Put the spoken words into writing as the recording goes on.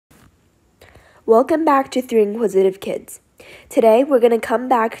Welcome back to 3 Inquisitive Kids. Today we're going to come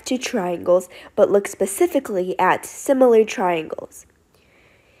back to triangles, but look specifically at similar triangles.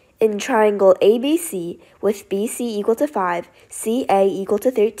 In triangle ABC, with BC equal to 5, CA equal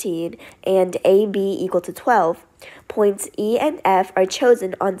to 13, and AB equal to 12, points E and F are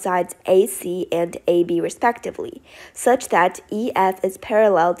chosen on sides AC and AB respectively, such that EF is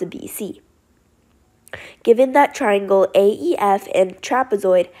parallel to BC. Given that triangle AEF and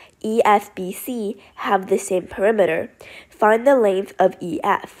trapezoid EFBC have the same perimeter, find the length of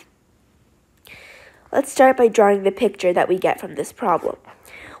EF. Let's start by drawing the picture that we get from this problem.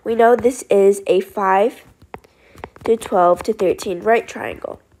 We know this is a 5 to 12 to 13 right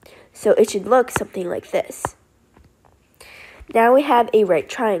triangle, so it should look something like this. Now we have a right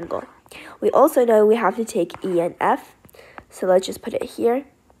triangle. We also know we have to take E and F, so let's just put it here.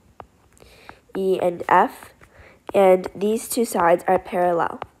 E and F, and these two sides are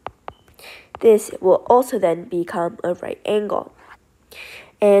parallel. This will also then become a right angle.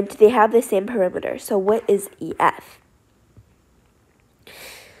 And they have the same perimeter, so what is EF?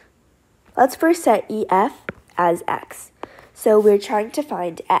 Let's first set EF as x. So we're trying to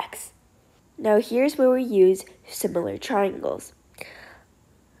find x. Now here's where we use similar triangles.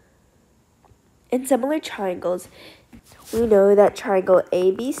 In similar triangles, we know that triangle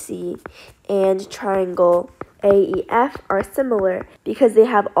ABC and triangle AEF are similar because they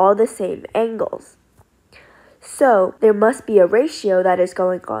have all the same angles. So there must be a ratio that is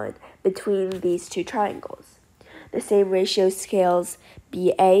going on between these two triangles. The same ratio scales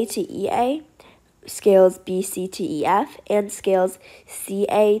BA to EA, scales BC to EF, and scales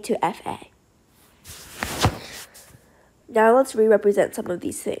CA to FA. Now let's re-represent some of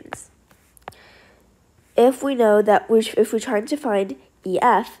these things. If we know that if we're trying to find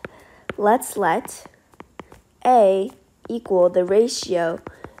EF, let's let A equal the ratio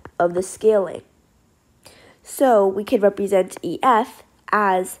of the scaling. So we could represent EF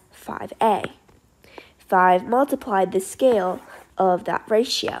as 5A. 5 multiplied the scale of that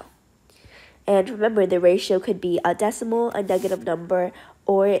ratio. And remember, the ratio could be a decimal, a negative number,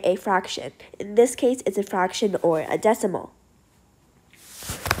 or a fraction. In this case, it's a fraction or a decimal.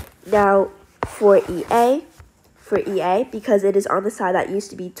 Now, for EA, because it is on the side that used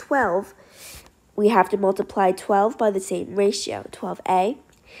to be 12, we have to multiply 12 by the same ratio, 12A,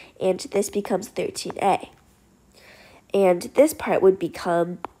 and this becomes 13A. And this part would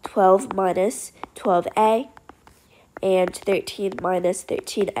become 12 minus 12A and 13 minus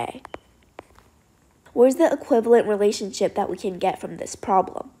 13A. Where's the equivalent relationship that we can get from this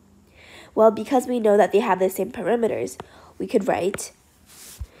problem? Well, because we know that they have the same perimeters, we could write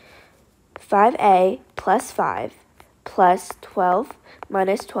 5A plus 5 plus 12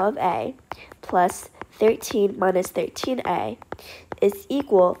 minus 12A plus 13 minus 13A is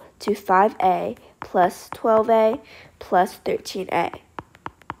equal to 5A plus 12A plus 13A.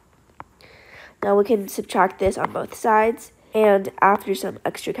 Now we can subtract this on both sides, and after some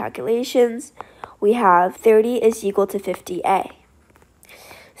extra calculations, we have 30 is equal to 50A.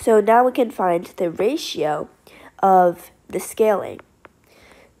 So now we can find the ratio of the scaling.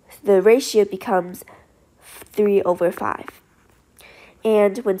 The ratio becomes 3 over 5.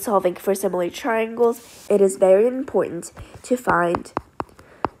 And when solving for similar triangles, it is very important to find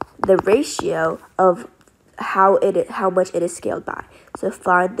the ratio of how much it is scaled by. So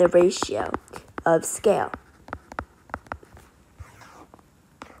find the ratio of scale.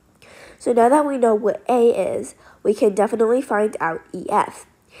 So now that we know what A is, we can definitely find out EF.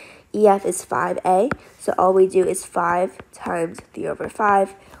 EF is 5A, so all we do is 5 times 3 over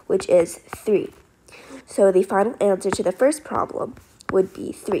 5, which is 3. So the final answer to the first problem would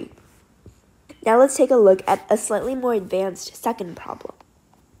be 3. Now let's take a look at a slightly more advanced second problem.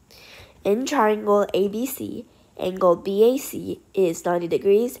 In triangle ABC, angle BAC is 90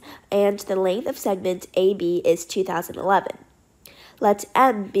 degrees, and the length of segment AB is 2011. Let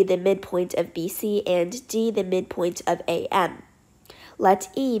M be the midpoint of BC and D the midpoint of AM. Let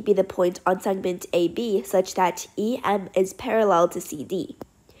E be the point on segment AB such that EM is parallel to CD.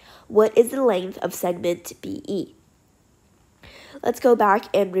 What is the length of segment BE? Let's go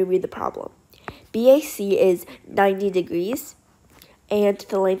back and reread the problem. BAC is 90 degrees, and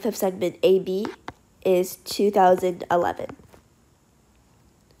the length of segment AB is 2011.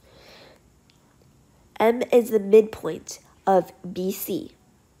 M is the midpoint of BC.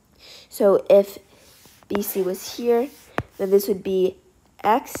 So if BC was here, then this would be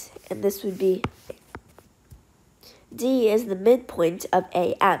X, and this would be D is the midpoint of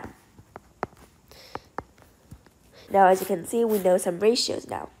AM. Now, as you can see, we know some ratios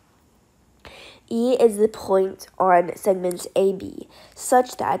now. E is the point on segments AB,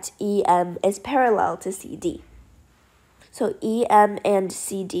 such that EM is parallel to CD. So EM and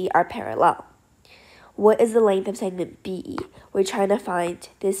CD are parallel. What is the length of segment BE? We're trying to find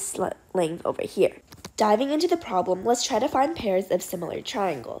this length over here. Diving into the problem, let's try to find pairs of similar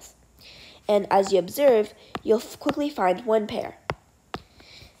triangles. And as you observe, you'll quickly find one pair.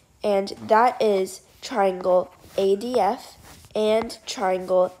 And that is triangle ADF and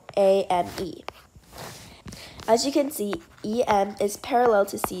triangle AME. As you can see, EM is parallel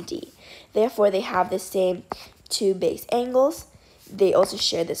to CD. Therefore, they have the same two base angles. They also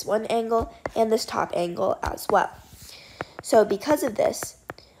share this one angle and this top angle as well. So because of this,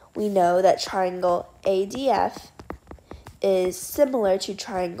 we know that triangle ADF is similar to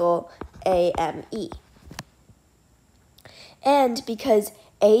triangle AME. And because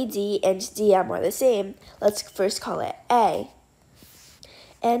AD and DM are the same, let's first call it A.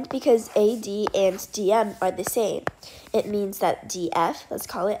 And because AD and DM are the same, it means that DF, let's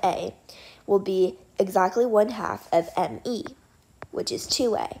call it A, will be exactly 1/2 of ME, which is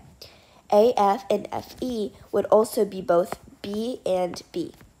 2A. AF and FE would also be both B and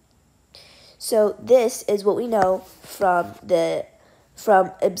B. So this is what we know from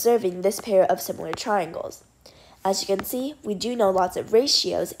observing this pair of similar triangles. As you can see, we do know lots of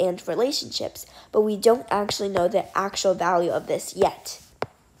ratios and relationships, but we don't actually know the actual value of this yet.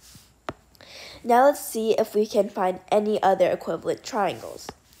 Now let's see if we can find any other equivalent triangles.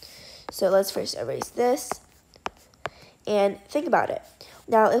 So let's first erase this and think about it.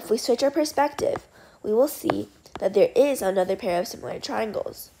 Now if we switch our perspective, we will see that there is another pair of similar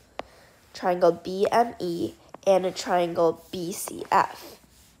triangles. Triangle BME and a triangle BCF.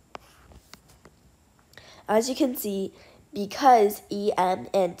 As you can see, because EM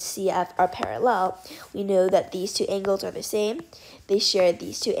and CF are parallel, we know that these two angles are the same. They share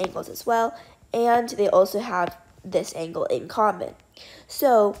these two angles as well, and they also have this angle in common.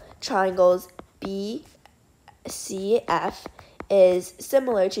 So triangles BCF is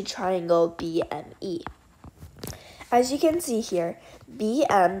similar to triangle BME. As you can see here,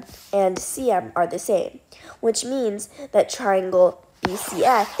 BM and CM are the same, which means that triangle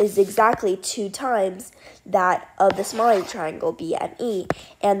BCF is exactly 2 times that of the smaller triangle BME,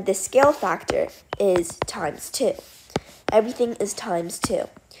 and the scale factor is times 2. Everything is times 2.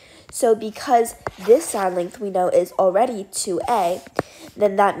 So because this side length we know is already 2A,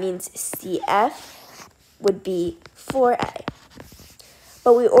 then that means CF would be 4A.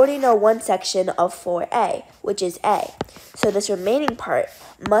 But we already know one section of 4A, which is A. So this remaining part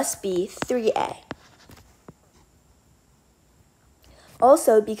must be 3A.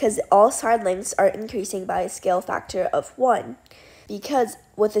 Also, because all side lengths are increasing by a scale factor of 1, because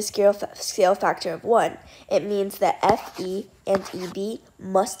with a scale factor of 1, it means that FE and EB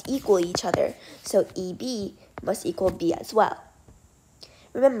must equal each other, so EB must equal B as well.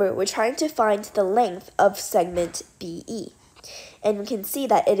 Remember, we're trying to find the length of segment BE, and we can see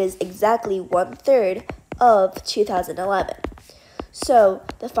that it is exactly 1/3 of 2011. So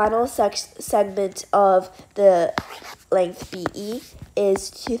the final segment of the length BE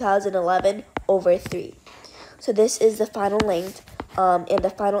is 2011 over 3. So this is the final length and the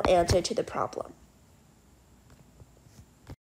final answer to the problem.